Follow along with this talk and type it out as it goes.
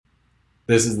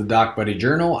This is the Doc Buddy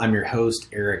Journal. I'm your host,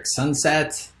 Eric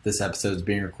Sunset. This episode is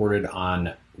being recorded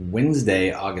on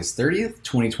Wednesday, August 30th,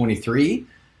 2023.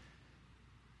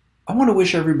 I want to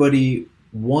wish everybody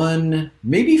one,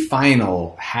 maybe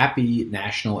final, happy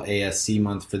National ASC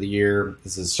Month for the year.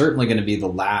 This is certainly going to be the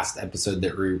last episode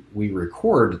that we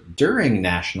record during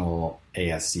National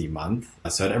ASC Month.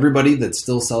 So to everybody that's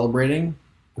still celebrating,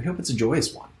 we hope it's a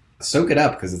joyous one. Soak it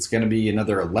up because it's going to be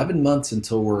another 11 months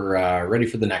until we're ready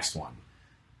for the next one.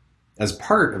 As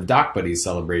part of Doc Buddy's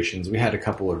celebrations, we had a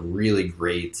couple of really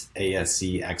great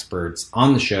ASC experts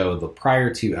on the show the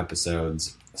prior two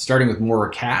episodes, starting with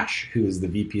Maura Cash, who is the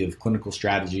VP of Clinical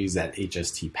Strategies at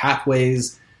HST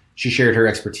Pathways. She shared her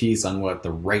expertise on what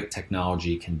the right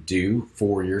technology can do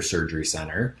for your surgery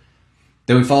center.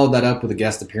 Then we followed that up with a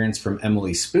guest appearance from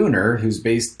Emily Spooner, who's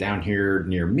based down here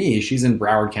near me. She's in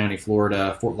Broward County,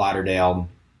 Florida, Fort Lauderdale.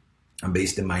 I'm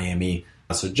based in Miami.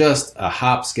 So just a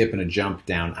hop, skip, and a jump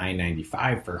down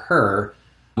I-95 for her.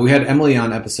 We had Emily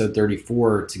on episode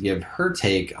 34 to give her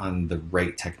take on the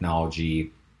right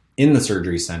technology in the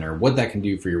surgery center, what that can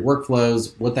do for your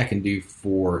workflows, what that can do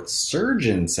for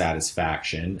surgeon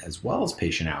satisfaction, as well as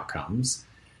patient outcomes.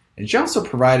 And she also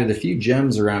provided a few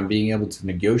gems around being able to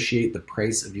negotiate the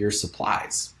price of your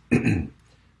supplies.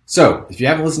 So if you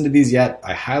haven't listened to these yet,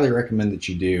 I highly recommend that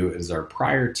you do. It is our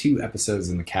prior two episodes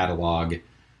in the catalog.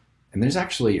 And there's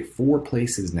actually 4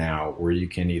 places now where you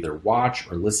can either watch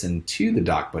or listen to the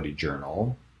Doc Buddy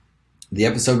Journal. The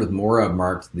episode with Maura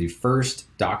marked the first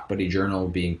Doc Buddy Journal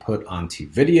being put onto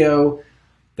video.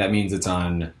 That means it's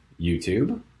on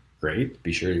YouTube. Great.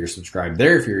 Be sure you're subscribed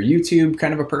there if you're a YouTube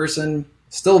kind of a person.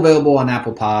 Still available on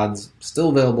Apple Pods, still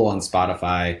available on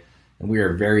Spotify, and we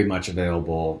are very much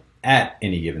available at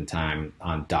any given time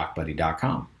on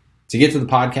docbuddy.com. To get to the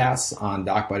podcasts on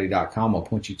docbuddy.com, I'll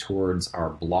point you towards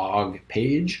our blog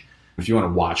page. If you want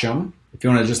to watch them, if you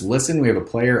want to just listen, we have a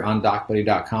player on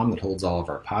docbuddy.com that holds all of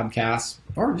our podcasts,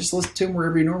 or just listen to them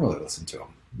wherever you normally listen to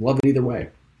them. Love it either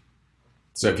way.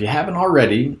 So if you haven't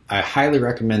already, I highly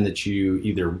recommend that you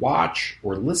either watch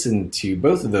or listen to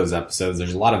both of those episodes.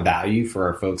 There's a lot of value for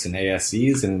our folks in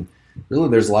ASCs, and really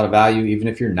there's a lot of value even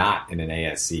if you're not in an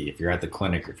ASC, if you're at the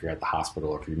clinic, or if you're at the hospital,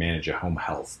 or if you manage a home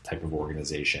health type of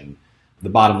organization. The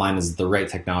bottom line is that the right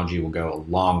technology will go a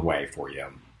long way for you.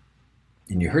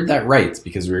 And you heard that right,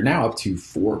 because we're now up to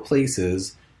 4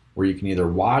 places where you can either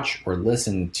watch or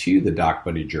listen to the Doc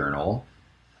Buddy Journal.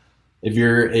 If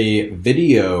you're a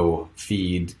video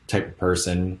feed type of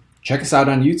person, check us out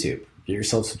on YouTube. Get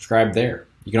yourself subscribed there.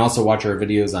 You can also watch our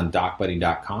videos on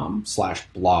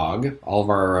docbuddy.com/blog. All of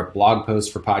our blog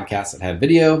posts for podcasts that have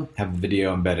the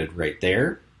video embedded right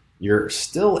there. You're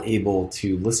still able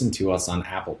to listen to us on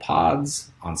Apple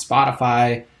Pods, on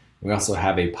Spotify. We also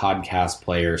have a podcast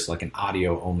player, so like an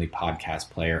audio-only podcast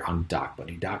player on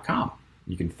docbuddy.com.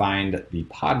 You can find the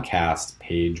podcast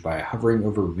page by hovering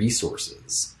over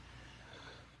resources.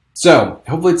 So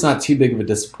hopefully it's not too big of a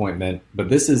disappointment, but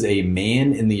this is a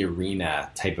man in the arena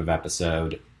type of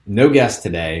episode. No guest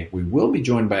today. We will be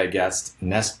joined by a guest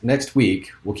next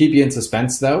week. We'll keep you in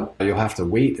suspense though. You'll have to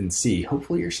wait and see.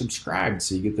 Hopefully you're subscribed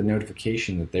so you get the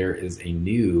notification that there is a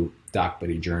new Doc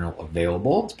Buddy Journal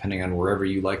available, depending on wherever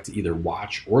you like to either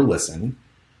watch or listen.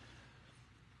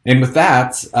 And with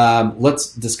that,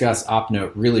 let's discuss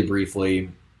OpNote really briefly.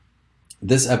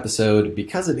 This episode,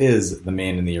 because it is the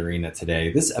man in the arena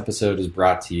today, this episode is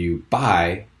brought to you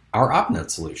by our OpNote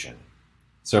solution.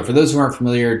 So for those who aren't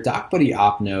familiar, DocBuddy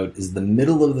OpNote is the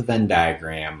middle of the Venn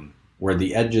diagram where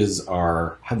the edges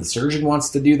are how the surgeon wants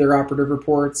to do their operative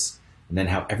reports and then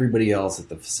how everybody else at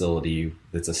the facility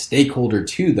that's a stakeholder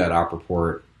to that op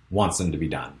report wants them to be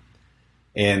done.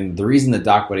 And the reason that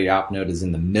DocBuddy OpNote is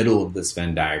in the middle of this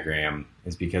Venn diagram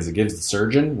is because it gives the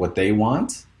surgeon what they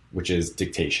want, which is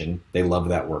dictation. They love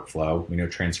that workflow. We know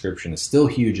transcription is still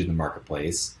huge in the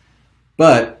marketplace,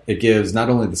 but it gives not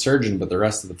only the surgeon, but the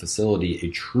rest of the facility a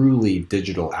truly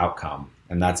digital outcome.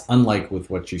 And that's unlike with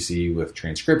what you see with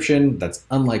transcription. That's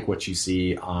unlike what you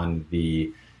see on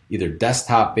the either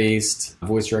desktop-based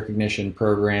voice recognition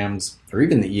programs or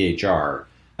even the EHR,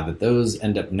 that those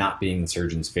end up not being the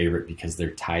surgeon's favorite because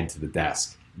they're tied to the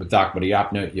desk. With DocBuddy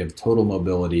OpNote, you have total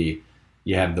mobility.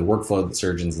 You have the workflow that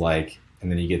surgeons like,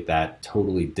 and then you get that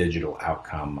totally digital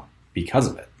outcome because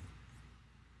of it.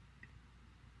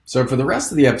 So for the rest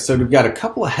of the episode, we've got a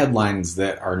couple of headlines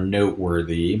that are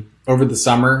noteworthy. Over the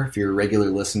summer, if you're a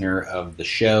regular listener of the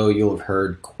show, you'll have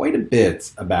heard quite a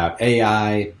bit about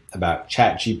AI, about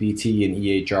ChatGPT and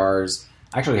EHRs.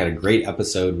 I actually had a great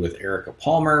episode with Erica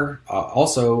Palmer,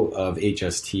 also of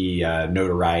HST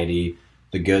notoriety,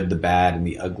 the good, the bad, and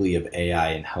the ugly of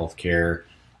AI in healthcare.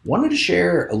 wanted to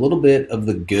share a little bit of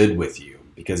the good with you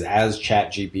because as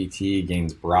ChatGPT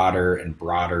gains broader and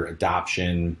broader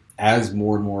adoption, as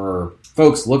more and more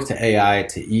folks look to AI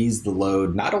to ease the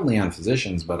load, not only on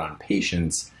physicians, but on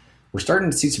patients, we're starting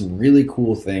to see some really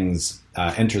cool things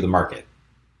enter the market.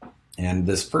 And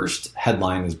this first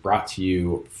headline is brought to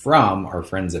you from our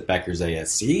friends at Becker's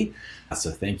ASC.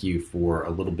 So thank you for a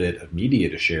little bit of media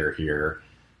to share here.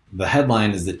 The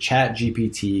headline is that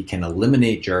ChatGPT can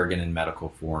eliminate jargon in medical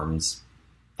forms,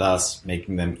 thus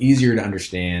making them easier to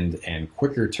understand and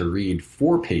quicker to read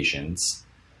for patients.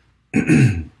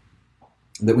 That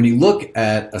when you look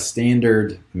at a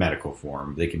standard medical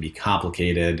form, they can be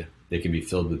complicated, they can be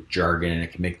filled with jargon, and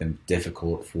it can make them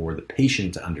difficult for the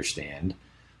patient to understand.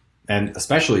 And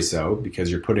especially so because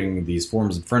you're putting these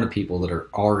forms in front of people that are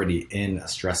already in a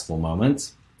stressful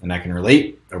moment. And I can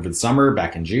relate. Over the summer,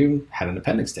 back in June, had an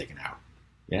appendix taken out.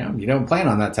 You don't plan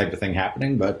on that type of thing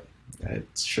happening, but it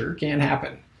sure can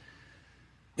happen.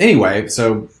 Anyway,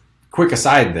 so quick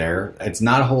aside there, it's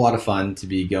not a whole lot of fun to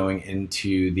be going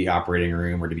into the operating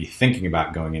room or to be thinking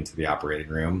about going into the operating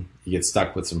room. You get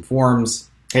stuck with some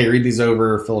forms. Hey, read these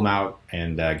over, fill them out,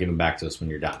 and give them back to us when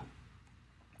you're done.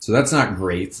 So that's not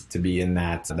great to be in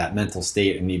that mental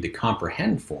state and need to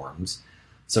comprehend forms.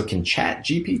 So can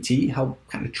ChatGPT help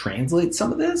kind of translate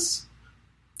some of this?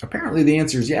 Apparently the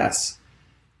answer is yes.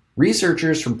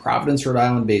 Researchers from Providence, Rhode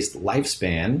Island-based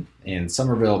Lifespan and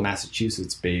Somerville,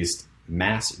 Massachusetts-based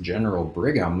Mass General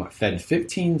Brigham fed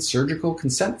 15 surgical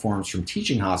consent forms from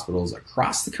teaching hospitals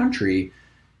across the country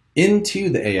into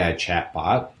the AI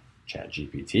chatbot,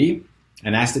 ChatGPT,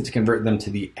 and asked it to convert them to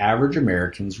the average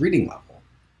American's reading level.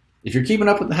 If you're keeping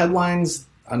up with the headlines,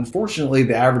 unfortunately,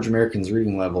 the average American's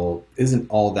reading level isn't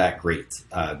all that great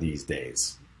these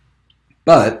days.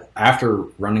 But after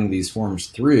running these forms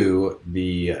through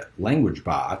the language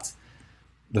bot,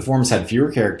 the forms had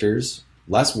fewer characters,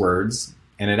 less words,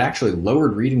 and it actually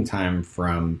lowered reading time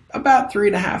from about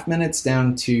 3.5 minutes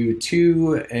down to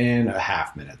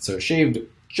 2.5 minutes. So it shaved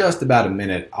just about a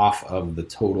minute off of the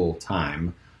total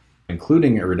time,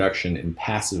 including a reduction in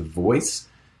passive voice,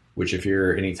 which if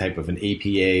you're any type of an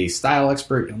APA style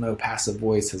expert, you'll know passive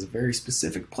voice has a very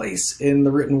specific place in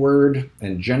the written word,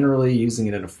 and generally using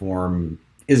it in a form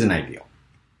isn't ideal.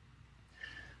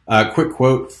 A quick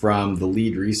quote from the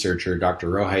lead researcher, Dr.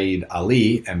 Rohaid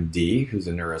Ali, MD, who's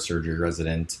a neurosurgery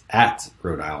resident at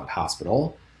Rhode Island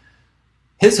Hospital.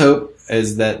 His hope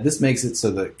is that this makes it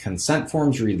so that consent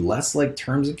forms read less like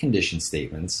terms and condition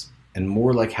statements and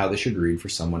more like how they should read for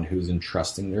someone who's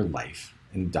entrusting their life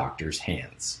in doctors'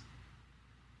 hands.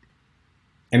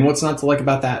 And what's not to like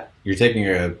about that? You're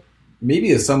taking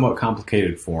maybe a somewhat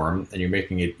complicated form and you're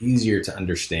making it easier to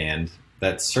understand.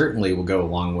 That certainly will go a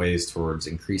long ways towards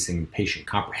increasing patient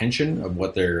comprehension of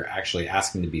what they're actually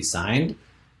asking to be signed,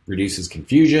 reduces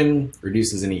confusion,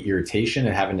 reduces any irritation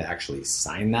at having to actually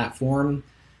sign that form,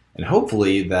 and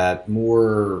hopefully that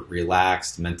more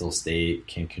relaxed mental state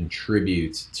can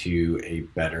contribute to a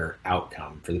better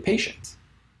outcome for the patient.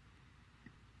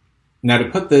 Now,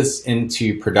 to put this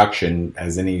into production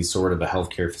as any sort of a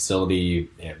healthcare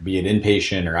facility, be it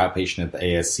inpatient or outpatient at the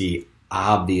ASC,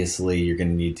 obviously you're going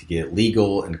to need to get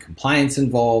legal and compliance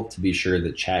involved to be sure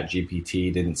that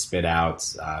ChatGPT didn't spit out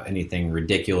anything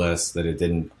ridiculous, that it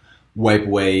didn't wipe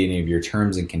away any of your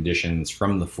terms and conditions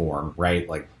from the form, right?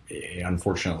 Like,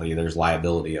 unfortunately, there's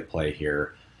liability at play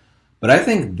here. But I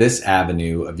think this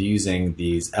avenue of using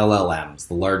these LLMs,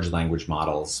 the large language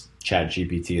models,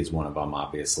 ChatGPT is one of them,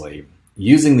 obviously,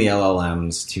 using the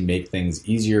LLMs to make things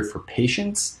easier for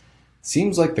patients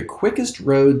seems like the quickest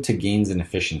road to gains in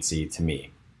efficiency to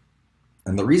me.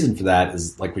 And the reason for that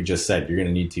is, like we just said, you're going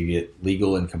to need to get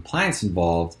legal and compliance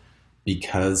involved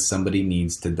because somebody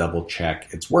needs to double check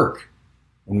its work.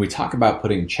 When we talk about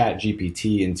putting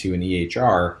ChatGPT into an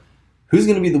EHR, who's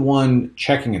going to be the one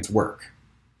checking its work?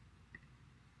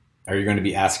 Are you going to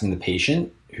be asking the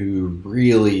patient who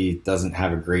really doesn't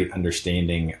have a great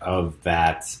understanding of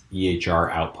that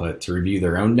EHR output to review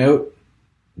their own note?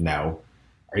 No.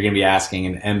 Are you going to be asking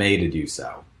an MA to do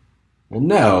so? Well,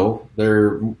 no,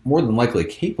 they're more than likely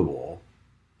capable,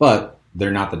 but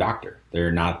they're not the doctor.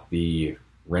 They're not the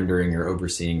rendering or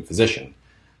overseeing physician.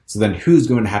 So then who's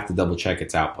going to have to double check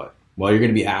its output? Well, you're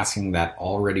going to be asking that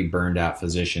already burned out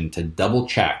physician to double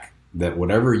check that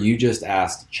whatever you just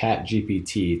asked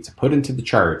ChatGPT to put into the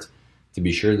chart, to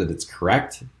be sure that it's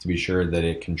correct, to be sure that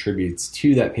it contributes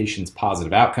to that patient's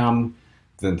positive outcome,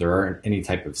 that there aren't any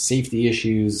type of safety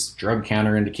issues, drug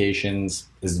counterindications.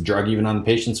 Is the drug even on the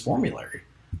patient's formulary?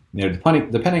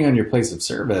 Depending on your place of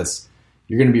service,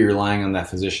 you're going to be relying on that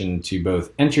physician to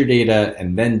both enter data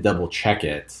and then double check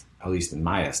it, at least in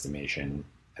my estimation,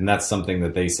 And that's something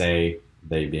that they say,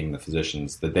 they being the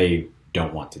physicians, that they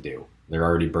don't want to do. They're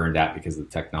already burned out because of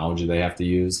the technology they have to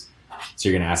use. So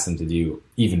you're going to ask them to do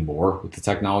even more with the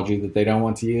technology that they don't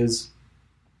want to use.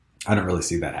 I don't really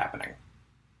see that happening.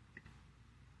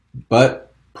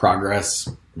 But progress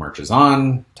marches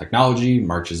on, technology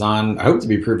marches on. I hope to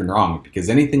be proven wrong, because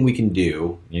anything we can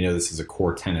do, this is a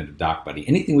core tenet of DocBuddy,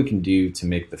 anything we can do to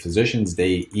make the physician's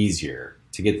day easier,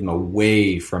 to get them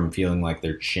away from feeling like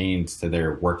they're chained to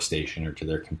their workstation or to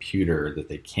their computer, that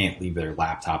they can't leave their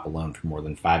laptop alone for more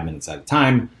than 5 minutes at a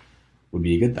time, would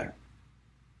be a good thing.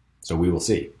 So we will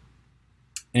see.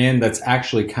 And that's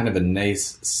actually kind of a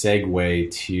nice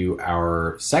segue to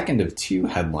our second of two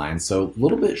headlines. So a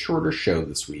little bit shorter show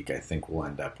this week, I think we'll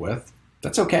end up with.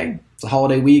 That's okay. It's a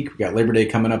holiday week. We got Labor Day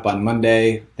coming up on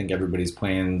Monday. I think everybody's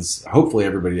plans, hopefully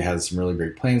everybody has some really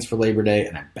great plans for Labor Day,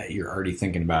 and I bet you're already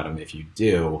thinking about them if you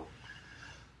do.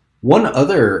 One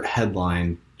other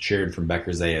headline shared from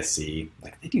Becker's ASC,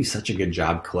 they do such a good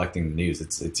job collecting the news.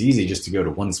 It's easy just to go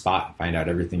to one spot and find out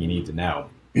everything you need to know.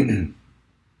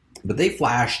 But they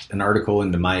flashed an article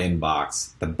into my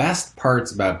inbox, the best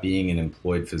parts about being an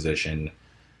employed physician.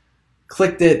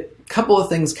 Clicked it. A couple of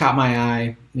things caught my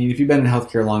eye. If you've been in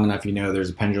healthcare long enough, there's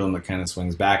a pendulum that kind of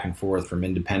swings back and forth from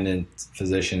independent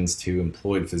physicians to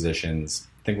employed physicians.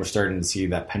 I think we're starting to see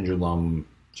that pendulum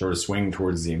sort of swing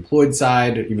towards the employed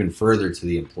side, even further to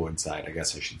the employed side, I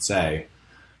guess I should say.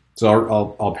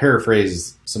 So I'll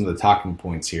paraphrase some of the talking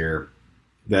points here.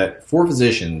 That for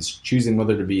physicians, choosing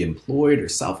whether to be employed or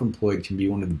self-employed can be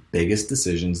one of the biggest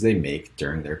decisions they make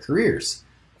during their careers.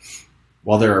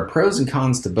 While there are pros and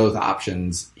cons to both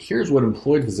options, here's what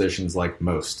employed physicians like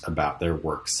most about their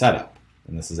work setup.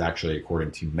 And this is actually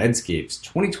according to Medscape's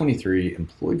 2023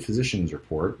 Employed Physicians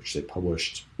Report, which they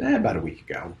published about a week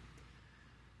ago.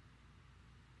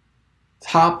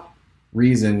 Top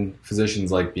reason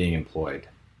physicians like being employed: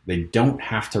 they don't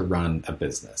have to run a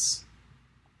business.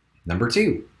 Number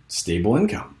 2, stable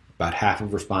income. About half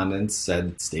of respondents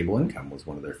said stable income was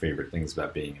one of their favorite things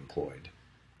about being employed.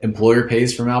 Employer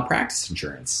pays for malpractice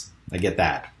insurance. I get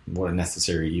that. What a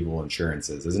necessary evil insurance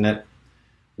is, isn't it?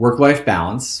 Work-life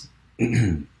balance,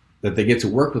 that they get to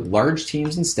work with large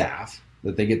teams and staff,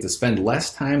 that they get to spend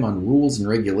less time on rules and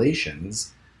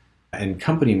regulations, and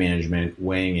company management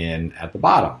weighing in at the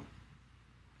bottom.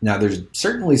 Now, there's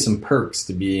certainly some perks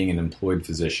to being an employed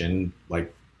physician,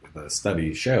 like the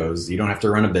study shows. You don't have to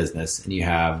run a business, and you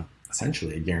have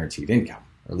essentially a guaranteed income,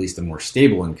 or at least a more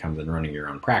stable income than running your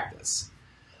own practice.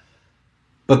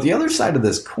 But the other side of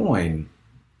this coin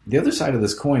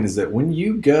is that when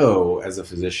you go as a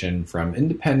physician from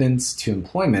independence to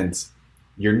employment,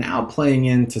 you're now playing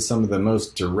into some of the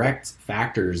most direct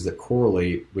factors that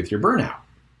correlate with your burnout.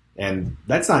 And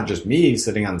that's not just me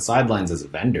sitting on the sidelines as a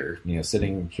vendor,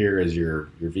 sitting here as your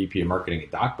VP of marketing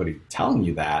at DocBuddy telling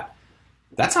you that.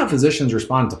 That's how physicians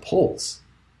respond to polls.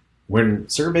 When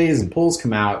surveys and polls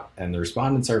come out and the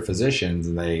respondents are physicians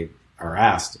and they are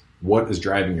asked, what is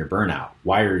driving your burnout?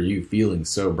 Why are you feeling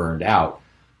so burned out?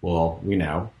 Well, we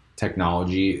know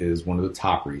technology is one of the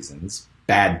top reasons.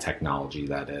 Bad technology,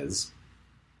 that is.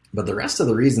 But the rest of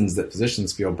the reasons that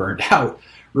physicians feel burned out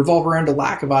revolve around a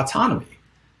lack of autonomy.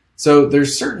 So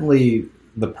there's certainly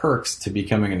the perks to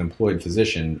becoming an employed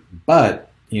physician, but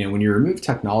when you remove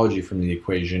technology from the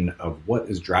equation of what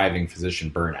is driving physician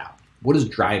burnout, what is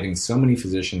driving so many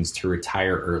physicians to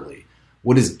retire early,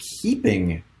 what is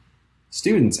keeping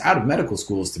students out of medical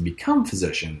schools to become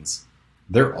physicians,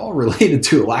 they're all related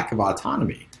to a lack of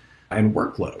autonomy and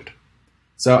workload.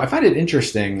 So I find it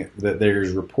interesting that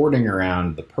there's reporting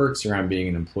around the perks around being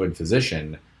an employed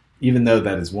physician, even though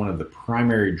that is one of the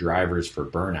primary drivers for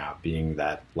burnout, being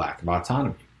that lack of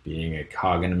autonomy, being a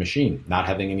cog in a machine, not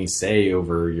having any say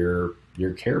over your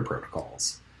care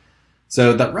protocols.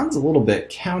 So that runs a little bit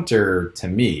counter to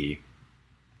me.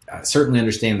 Certainly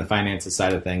understand the finances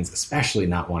side of things, especially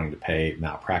not wanting to pay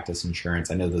malpractice insurance.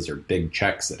 I know those are big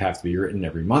checks that have to be written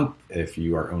every month if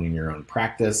you are owning your own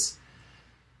practice.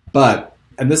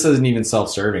 And this isn't even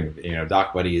self-serving.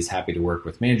 DocBuddy is happy to work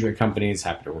with management companies,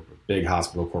 happy to work with big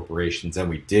hospital corporations, and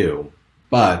we do.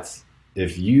 But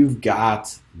if you've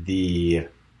got the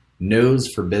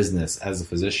nose for business as a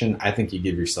physician, I think you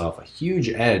give yourself a huge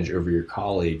edge over your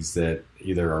colleagues that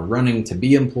either are running to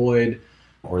be employed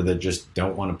or that just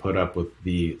don't want to put up with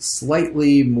the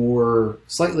slightly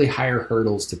higher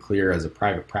hurdles to clear as a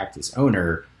private practice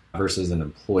owner versus an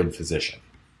employed physician.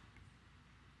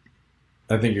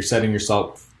 I think you're setting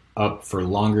yourself up for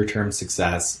longer term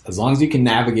success as long as you can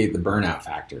navigate the burnout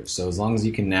factors. So as long as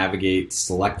you can navigate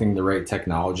selecting the right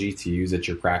technology to use at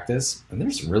your practice, and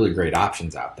there's some really great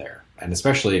options out there. And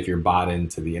especially if you're bought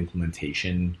into the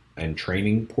implementation and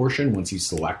training portion, once you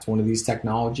select one of these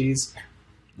technologies.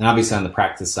 And obviously on the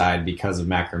practice side, because of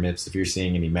macro-MIPS, if you're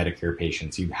seeing any Medicare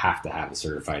patients, you have to have a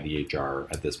certified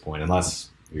EHR at this point, unless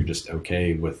you're just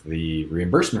okay with the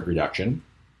reimbursement reduction.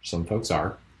 Some folks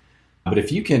are. But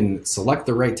if you can select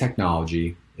the right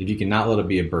technology, if you can not let it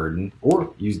be a burden,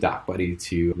 or use DocBuddy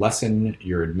to lessen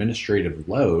your administrative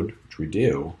load, which we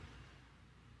do,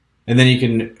 and then you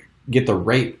can get the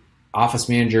right office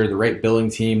manager, the right billing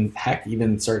team, heck,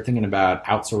 even start thinking about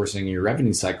outsourcing your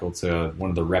revenue cycle to one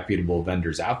of the reputable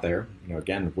vendors out there,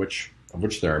 again, of which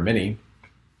there are many.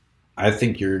 I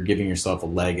think you're giving yourself a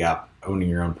leg up owning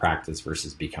your own practice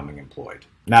versus becoming employed.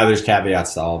 Now, there's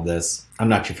caveats to all of this. I'm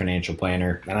not your financial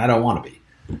planner, and I don't want to be.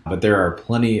 But there are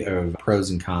plenty of pros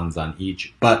and cons on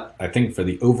each. But I think for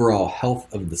the overall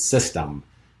health of the system,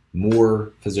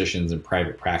 more physicians in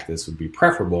private practice would be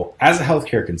preferable as a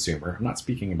healthcare consumer. I'm not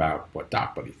speaking about what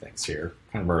DocBuddy thinks here.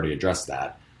 Kind of already addressed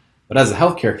that. But as a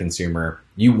healthcare consumer,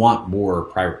 you want more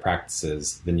private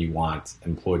practices than you want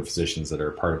employed physicians that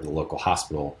are part of the local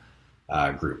hospital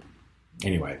group.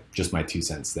 Anyway, just my 2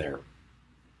 cents there.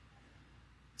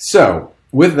 So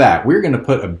with that, we're going to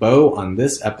put a bow on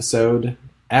this episode.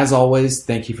 As always,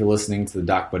 thank you for listening to the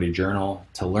DocBuddy Journal.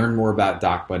 To learn more about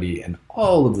DocBuddy and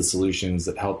all of the solutions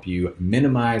that help you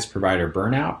minimize provider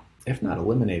burnout, if not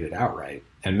eliminate it outright,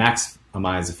 and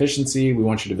maximize efficiency, we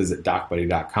want you to visit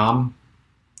docbuddy.com.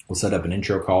 We'll set up an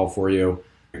intro call for you,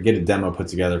 get a demo put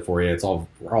together for you.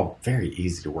 We're all very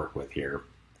easy to work with here.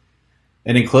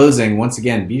 And in closing, once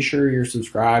again, be sure you're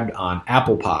subscribed on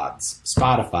Apple Pods,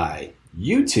 Spotify,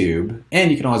 YouTube, and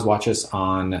you can always watch us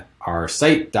on our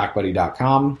site,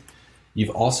 docbuddy.com. You've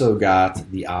also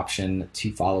got the option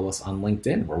to follow us on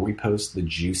LinkedIn, where we post the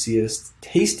juiciest,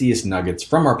 tastiest nuggets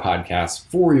from our podcast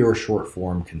for your short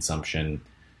form consumption.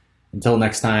 Until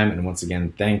next time, and once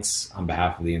again, thanks on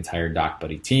behalf of the entire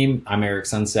DocBuddy team. I'm Eric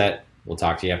Sunset. We'll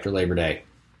talk to you after Labor Day.